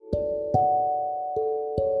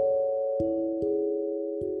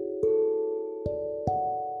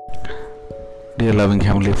Dear loving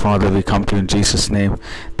Heavenly Father, we come to you in Jesus' name.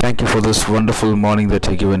 Thank you for this wonderful morning that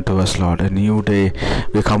you have given to us, Lord. A new day.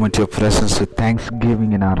 We come into your presence with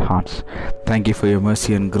thanksgiving in our hearts. Thank you for your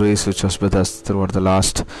mercy and grace which was with us throughout the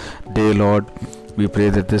last day, Lord. We pray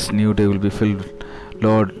that this new day will be filled,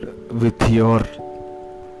 Lord, with your,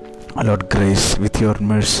 Lord, grace, with your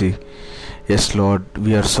mercy. Yes, Lord,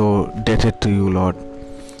 we are so indebted to you, Lord,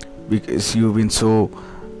 because you've been so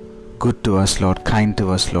good to us, Lord, kind to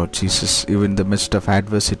us, Lord Jesus. Even in the midst of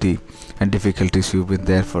adversity and difficulties, you've been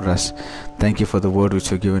there for us. Thank you for the word which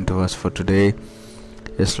you've given to us for today.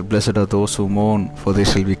 Yes, Lord, blessed are those who mourn, for they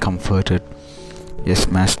shall be comforted. Yes,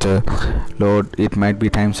 Master, Lord, it might be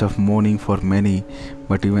times of mourning for many,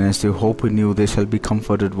 but even as they hope in you, they shall be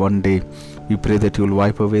comforted one day. We pray that you will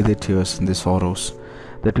wipe away their tears and their sorrows,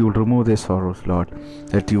 that you will remove their sorrows, Lord,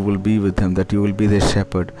 that you will be with them, that you will be their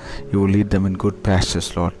shepherd, you will lead them in good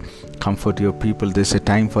pastures, Lord. Comfort your people. There's a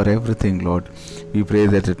time for everything, Lord. We pray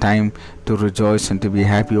that the time to rejoice and to be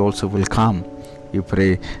happy also will come. We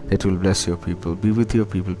pray that you will bless your people, be with your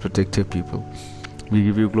people, protect your people. We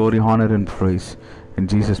give you glory, honor and praise. In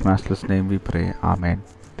Jesus' matchless name we pray. Amen.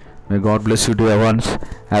 May God bless you, dear ones.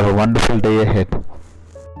 Have a wonderful day ahead.